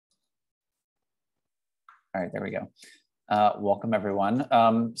All right, there we go. Welcome everyone.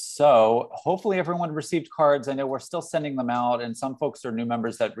 So hopefully everyone received cards. I know we're still sending them out and some folks are new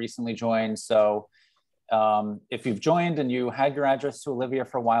members that recently joined. So if you've joined and you had your address to Olivia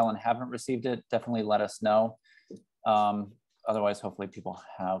for a while and haven't received it, definitely let us know. Otherwise, hopefully people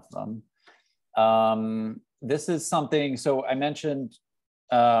have them. This is something, so I mentioned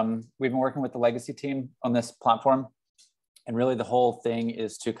we've been working with the legacy team on this platform. And really the whole thing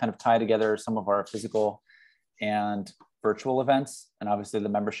is to kind of tie together some of our physical and virtual events, and obviously the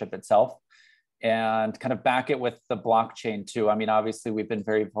membership itself, and kind of back it with the blockchain too. I mean, obviously we've been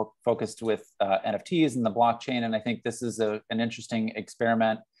very focused with NFTs and the blockchain, and I think this is an interesting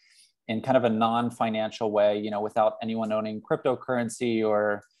experiment in kind of a non-financial way, you know, without anyone owning cryptocurrency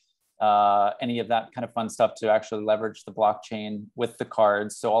or any of that kind of fun stuff, to actually leverage the blockchain with the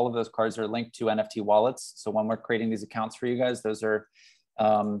cards. So all of those cards are linked to NFT wallets. So when we're creating these accounts for you guys, those are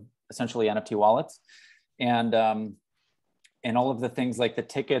essentially NFT wallets. And all of the things like the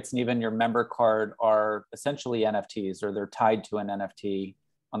tickets and even your member card are essentially NFTs, or they're tied to an NFT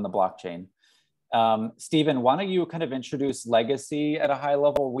on the blockchain. Stephen, why don't you kind of introduce Legacy at a high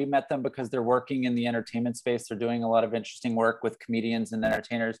level? We met them because they're working in the entertainment space. They're doing a lot of interesting work with comedians and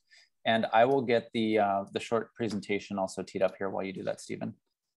entertainers. And I will get the short presentation also teed up here while you do that, Stephen.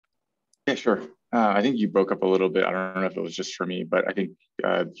 Yeah, sure. I think you broke up a little bit. I don't know if it was just for me, but I think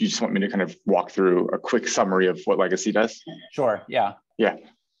you just want me to kind of walk through a quick summary of what Legacy does. Sure, yeah. Yeah,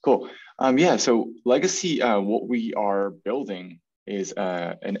 cool. Yeah, so Legacy, what we are building is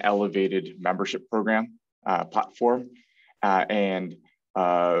an elevated membership program platform, and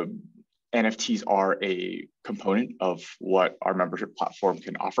NFTs are a component of what our membership platform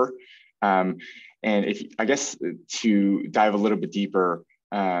can offer. And if I guess to dive a little bit deeper,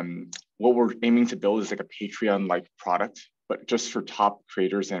 what we're aiming to build is like a Patreon-like product, but just for top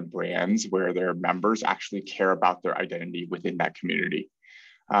creators and brands where their members actually care about their identity within that community.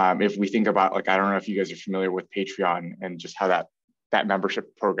 If we think about, like, I don't know if you guys are familiar with Patreon and just how that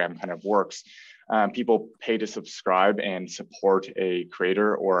membership program kind of works. People pay to subscribe and support a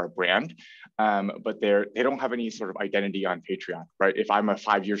creator or a brand, but they don't have any sort of identity on Patreon, right? If I'm a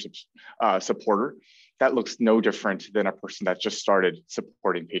 5-year supporter, that looks no different than a person that just started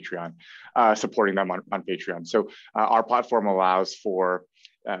supporting Patreon, supporting them on Patreon. So our platform allows for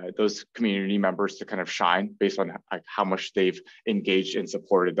those community members to kind of shine based on like how much they've engaged and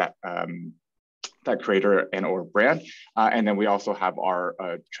supported that that creator and or brand. And then we also have our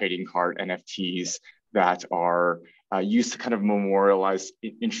trading card NFTs that are used to kind of memorialize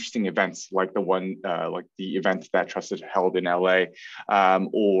interesting events, like like the event that Trusted held in LA,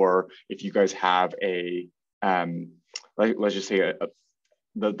 or if you guys have a let's just say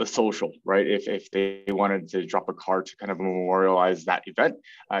the social, right? If they wanted to drop a card to kind of memorialize that event,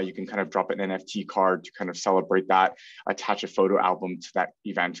 you can kind of drop an NFT card to kind of celebrate that, attach a photo album to that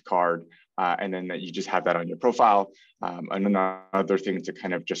event card, and then that you just have that on your profile. And another thing to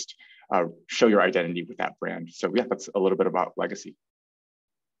kind of just show your identity with that brand. So yeah, that's a little bit about Legacy.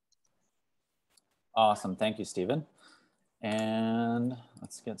 Awesome, thank you, Stephen. And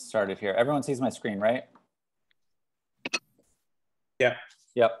let's get started here. Everyone sees my screen, right? Yeah.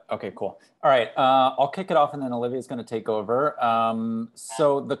 Yep. Okay, cool. All right. I'll kick it off and then Olivia's going to take over.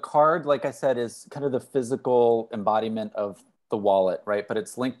 So the card, like I said, is kind of the physical embodiment of the wallet, right? But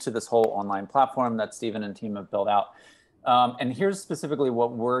it's linked to this whole online platform that Stephen and team have built out. And here's specifically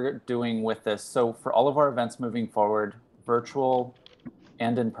what we're doing with this. So for all of our events moving forward, virtual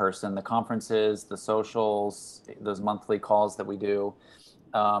and in person, the conferences, the socials, those monthly calls that we do,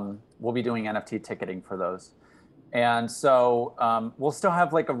 we'll be doing NFT ticketing for those. And so we'll still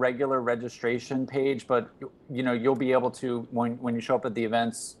have like a regular registration page, but you know, you'll be able to, when you show up at the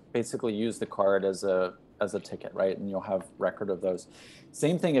events, basically use the card as a ticket, right? And you'll have record of those.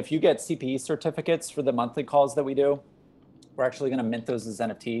 Same thing, if you get CPE certificates for the monthly calls that we do, we're actually gonna mint those as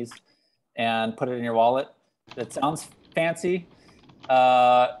NFTs and put it in your wallet. That sounds fancy.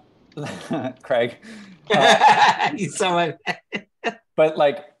 Craig. But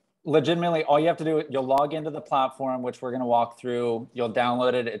like, legitimately, all you have to do, you'll log into the platform, which we're going to walk through. You'll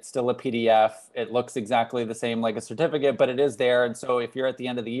download it. It's still a PDF. It looks exactly the same like a certificate, but it is there. And so if you're at the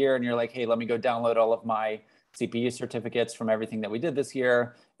end of the year and you're like, hey, let me go download all of my CPE certificates from everything that we did this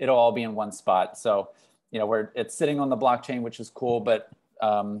year, it'll all be in one spot. So, you know, it's sitting on the blockchain, which is cool, but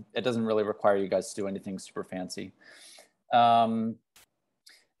it doesn't really require you guys to do anything super fancy.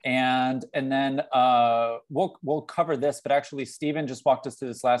 And then we'll cover this, but actually Stephen just walked us through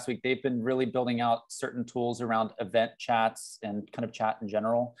this last week. They've been really building out certain tools around event chats and kind of chat in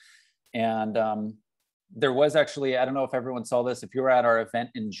general. And there was actually, I don't know if everyone saw this, if you were at our event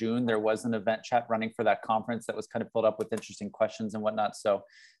in June, there was an event chat running for that conference that was kind of filled up with interesting questions and whatnot. So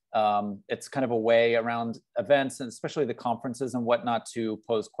it's kind of a way around events, and especially the conferences and whatnot, to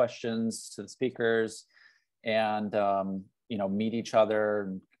pose questions to the speakers and, you know, meet each other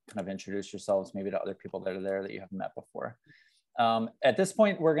and kind of introduce yourselves maybe to other people that are there that you haven't met before. At this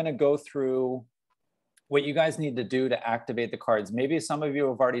point, we're going to go through what you guys need to do to activate the cards. Maybe some of you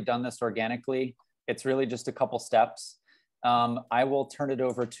have already done this organically. It's really just a couple steps. I will turn it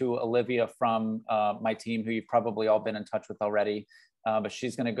over to Olivia from my team, who you've probably all been in touch with already, but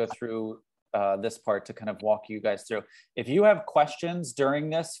she's going to go through this part to kind of walk you guys through. If you have questions during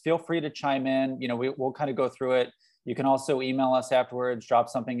this, feel free to chime in. You know, we'll kind of go through it. You can also email us afterwards, drop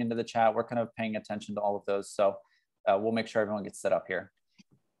something into the chat. We're kind of paying attention to all of those. So we'll make sure everyone gets set up here.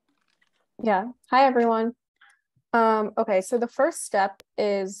 Yeah. Hi, everyone. Okay, so the first step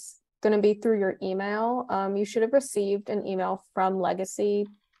is going to be through your email. You should have received an email from Legacy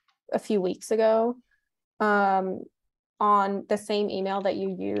a few weeks ago on the same email that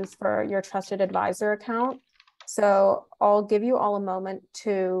you use for your trusted advisor account. So I'll give you all a moment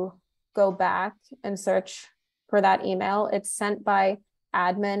to go back and search for that email. It's sent by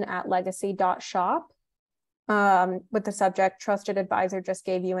admin@legacy.shop. With the subject, trusted advisor just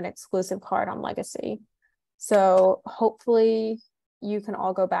gave you an exclusive card on Legacy. So hopefully you can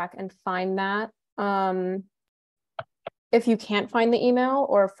all go back and find that. If you can't find the email,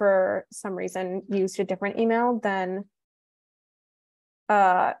 or for some reason used a different email, then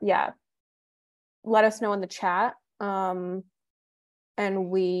yeah, let us know in the chat, and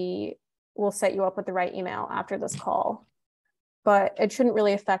we will set you up with the right email after this call. But it shouldn't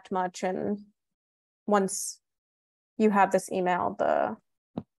really affect much, and once you have this email,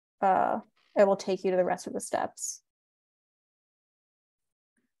 it will take you to the rest of the steps.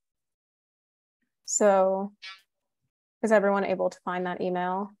 So is everyone able to find that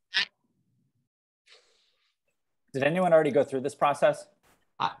email? Did anyone already go through this process?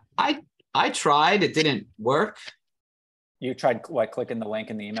 I tried, it didn't work. You tried what, clicking the link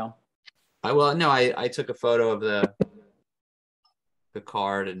in the email? I took a photo of the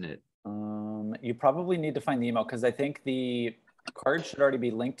card and it. You probably need to find the email, because I think the card should already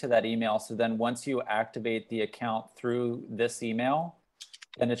be linked to that email. So then once you activate the account through this email,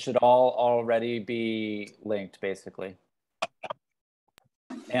 then it should all already be linked, basically.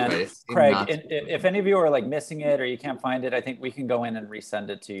 And Right, Craig, if any of you are like missing it or you can't find it, I think we can go in and resend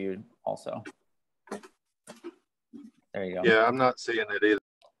it to you also. There you go. Yeah, I'm not seeing it either.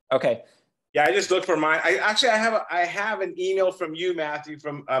 Okay. Yeah, I just looked for mine. I have an email from you, Matthew,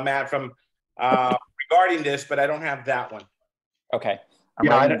 from Matt, from regarding this, but I don't have that one. Okay.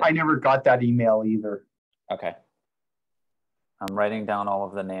 I never got that email either. Okay. I'm writing down all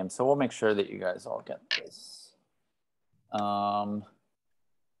of the names, so we'll make sure that you guys all get this.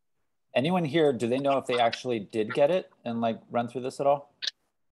 Anyone here, do they know if they actually did get it and like run through this at all?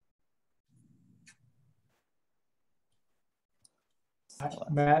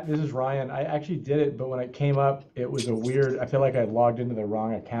 Matt, this is Ryan. I actually did it, but when it came up, it was a weird, I feel like I logged into the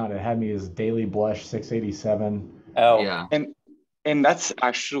wrong account. It had me as Daily Blush 687. Oh, Yeah. And that's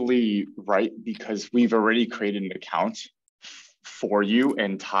actually right, because we've already created an account for you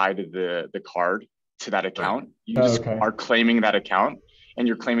and tied the card to that account. You just are claiming that account, and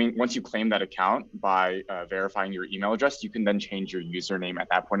you're claiming, once you claim that account by verifying your email address, you can then change your username at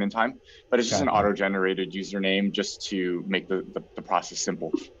that point in time. But it's just an auto-generated username just to make the process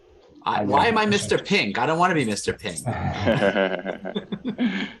simple. Why am I Mr. Pink? I don't want to be Mr. Pink.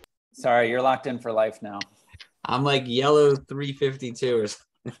 sorry, you're locked in for life now. I'm like yellow 352 or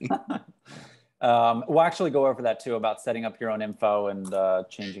something. We'll actually go over that too, about setting up your own info and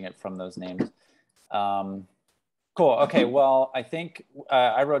changing it from those names. Cool. Okay. Well, I think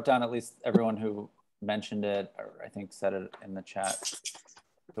I wrote down at least everyone who mentioned it, or I think said it in the chat,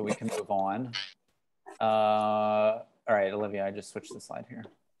 so we can move on. All right, Olivia, I just switched the slide here.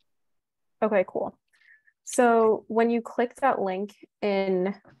 Okay, cool. So when you click that link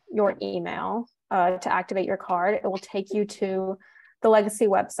in your email to activate your card, it will take you to the Legacy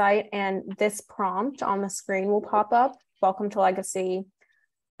website, and this prompt on the screen will pop up. Welcome to Legacy.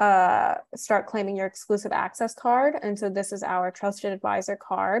 Start claiming your exclusive access card. And so this is our trusted advisor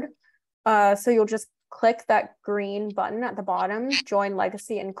card. So you'll just click that green button at the bottom, join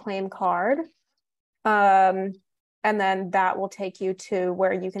Legacy and claim card. And then that will take you to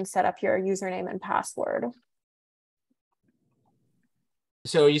where you can set up your username and password.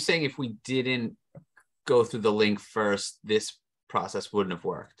 So are you saying if we didn't go through the link first, this process wouldn't have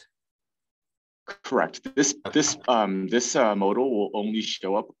worked? Correct. This modal will only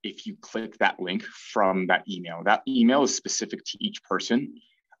show up if you click that link from that email. That email is specific to each person.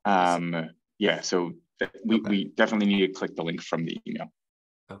 Yeah, so we definitely need to click the link from the email.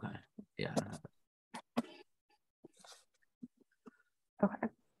 Okay. Yeah. Okay.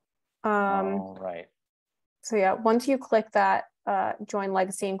 All right. So yeah, once you click that join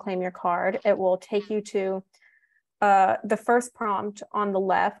legacy and claim your card, it will take you to the first prompt on the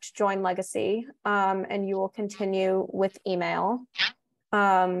left, join legacy, and you will continue with email,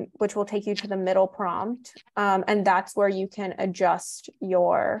 which will take you to the middle prompt. And that's where you can adjust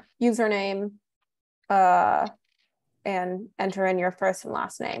your username and enter in your first and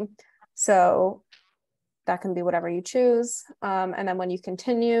last name. So that can be whatever you choose. And then when you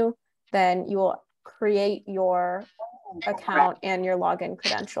continue, then you will create your account and your login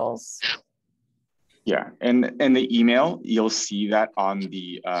credentials. Yeah, and the email, you'll see that on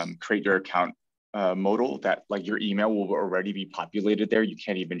the create your account modal, that like your email will already be populated there. You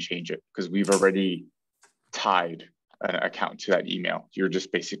can't even change it because we've already tied an account to that email. You're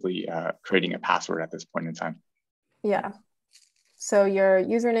just basically creating a password at this point in time. Yeah. So your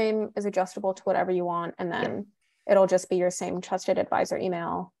username is adjustable to whatever you want, and then it'll just be your same trusted advisor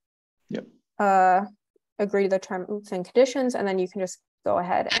email. Yep. Agree to the terms and conditions, and then you can just go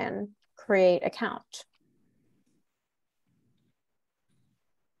ahead and create account.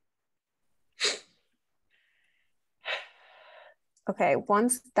 Okay,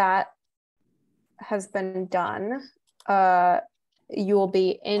 once that has been done, you will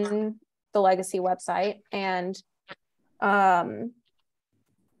be in the legacy website, and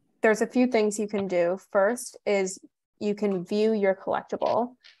there's a few things you can do. First is you can view your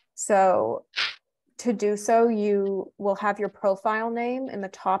collectible. So to do so, you will have your profile name in the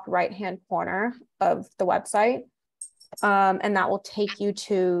top right-hand corner of the website, and that will take you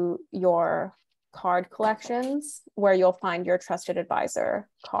to your card collections where you'll find your trusted advisor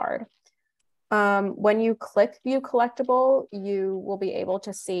card. When you click view collectible, you will be able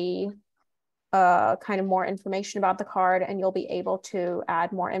to see kind of more information about the card, and you'll be able to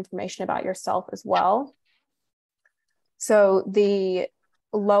add more information about yourself as well. So the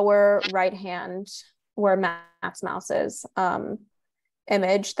lower right hand where Matt's mouse is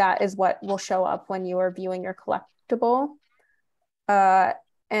image, that is what will show up when you are viewing your collectible.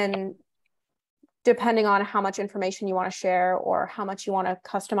 And depending on how much information you want to share or how much you want to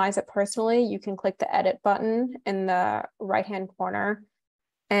customize it personally, you can click the edit button in the right-hand corner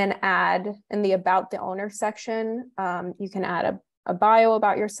and add in the about the owner section. You can add a bio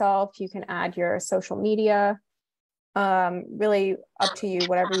about yourself. You can add your social media, really up to you,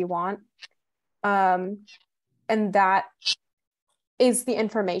 whatever you want. And that is the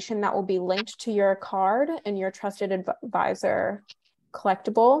information that will be linked to your card and your trusted advisor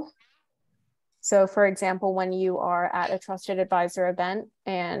collectible. So for example, when you are at a trusted advisor event,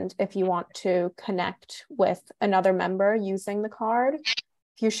 and if you want to connect with another member using the card,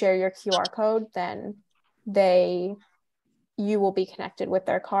 if you share your QR code, then you will be connected with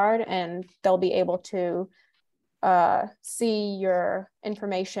their card, and they'll be able to see your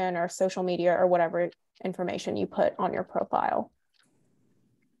information or social media or whatever information you put on your profile.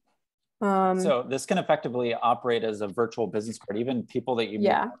 So this can effectively operate as a virtual business card, even people that you meet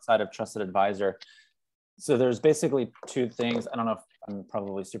outside of Trusted Advisor. So there's basically two things. I don't know if I'm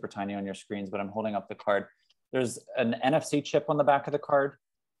probably super tiny on your screens, but I'm holding up the card. There's an NFC chip on the back of the card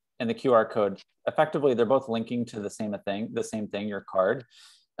and the QR code. Effectively, they're both linking to the same thing, your card.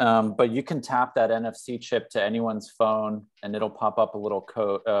 But you can tap that NFC chip to anyone's phone, and it'll pop up a little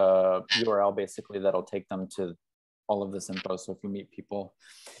code URL basically that'll take them to all of this info. So if you meet people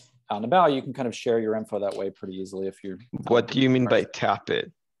out and about, you can kind of share your info that way pretty easily. If you're what do you mean by tap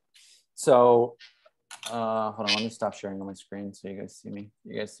it? So hold on, let me stop sharing on my screen so you guys see me.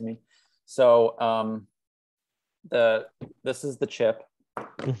 So this is the chip.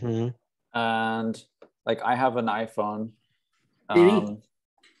 And like I have an iPhone,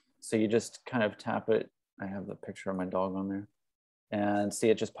 so you just kind of tap it. I have the picture of my dog on there, and see,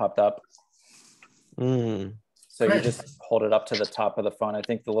 it just popped up. So you just hold it up to the top of the phone. I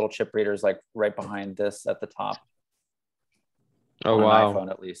think the little chip reader is like right behind this at the top. Oh, on wow. an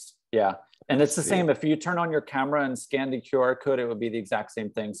iPhone at least. Yeah. And it's the same. If you turn on your camera and scan the QR code, it would be the exact same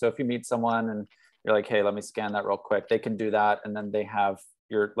thing. So if you meet someone and you're like, hey, let me scan that real quick, they can do that. And then they have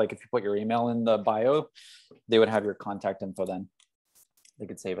your, like if you put your email in the bio, they would have your contact info then. They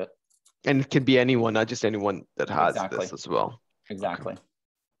could save it. And it could be anyone, not just anyone that has this as well. Exactly.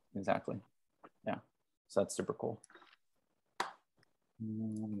 Exactly. Yeah. So that's super cool.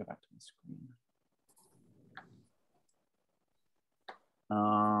 Let me go back to the screen.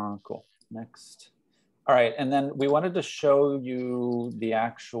 Cool. next. All right, and then we wanted to show you the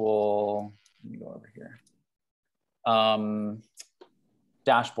actual, let me go over here.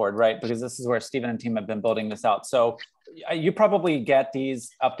 Dashboard, right? Because this is where Stephen and team have been building this out. So you probably get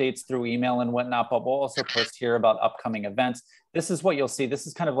these updates through email and whatnot, but we'll also post here about upcoming events. This is what you'll see. This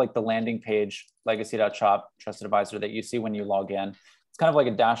is kind of like the landing page, legacy.shop, trusted advisor, that you see when you log in. It's kind of like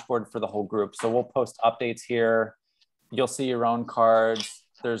a dashboard for the whole group. So we'll post updates here. You'll see your own cards.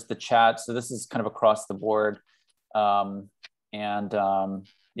 There's the chat. So this is kind of across the board. Yeah,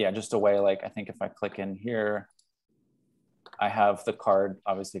 just a way, like, I think if I click in here, I have the card,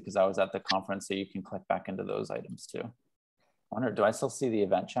 obviously, because I was at the conference, so you can click back into those items too. I wonder, do I still see the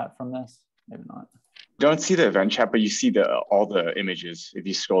event chat from this? Maybe not. Don't see the event chat, but you see all the images. If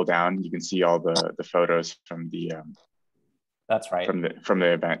you scroll down, you can see all the photos from the that's right. From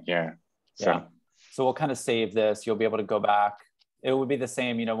the event, yeah. So we'll kind of save this. You'll be able to go back. It would be the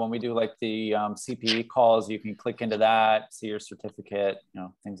same, you know, when we do like the CPE calls, you can click into that, see your certificate, you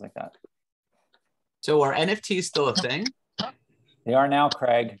know, things like that. So are NFTs still a thing? They are now,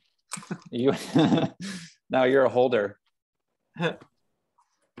 Craig. You now you're a holder.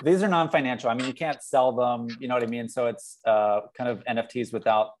 These are non-financial. I mean, you can't sell them, you know what I mean? So it's kind of NFTs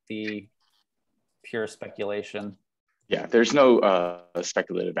without the pure speculation. Yeah, there's no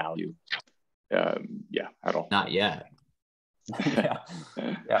speculative value. Yeah, at all. Not yet.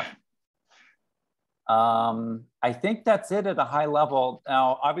 Yeah. I think that's it at a high level.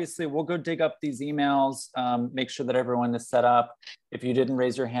 Now, obviously, we'll go dig up these emails, make sure that everyone is set up. If you didn't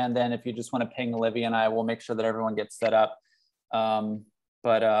raise your hand then, if you just want to ping Olivia and I, we'll make sure that everyone gets set up.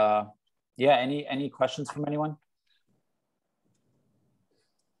 Yeah, any questions from anyone?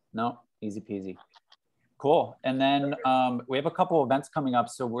 No, easy peasy. Cool. And then we have a couple of events coming up.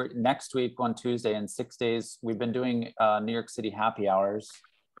 So we're next week on Tuesday, in 6 days, we've been doing New York City happy hours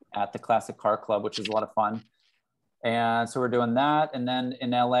at the Classic Car Club, which is a lot of fun. And so we're doing that. And then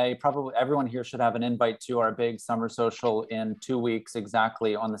in LA, probably everyone here should have an invite to our big summer social in 2 weeks,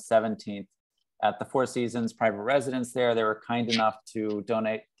 exactly on the 17th at the Four Seasons private residence there. They were kind enough to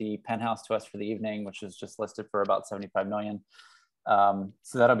donate the penthouse to us for the evening, which is just listed for about 75 million.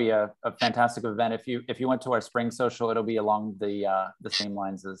 So that'll be a fantastic event. If you went to our spring social, it'll be along the same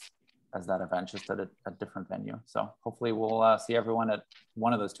lines as that event, just at a different venue. So hopefully we'll see everyone at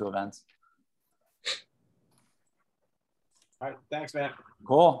one of those two events. All right, thanks, man.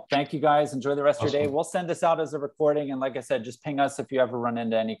 Cool. Thank you, guys. Enjoy the rest of your day. We'll send this out as a recording. And like I said, just ping us if you ever run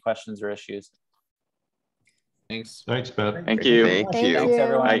into any questions or issues. Thanks. Thanks, Matt. Thank you. Thank you. Thanks,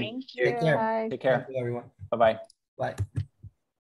 everyone. Thank you. Take care. Bye. Take care. Thank you, everyone. Bye-bye. Bye.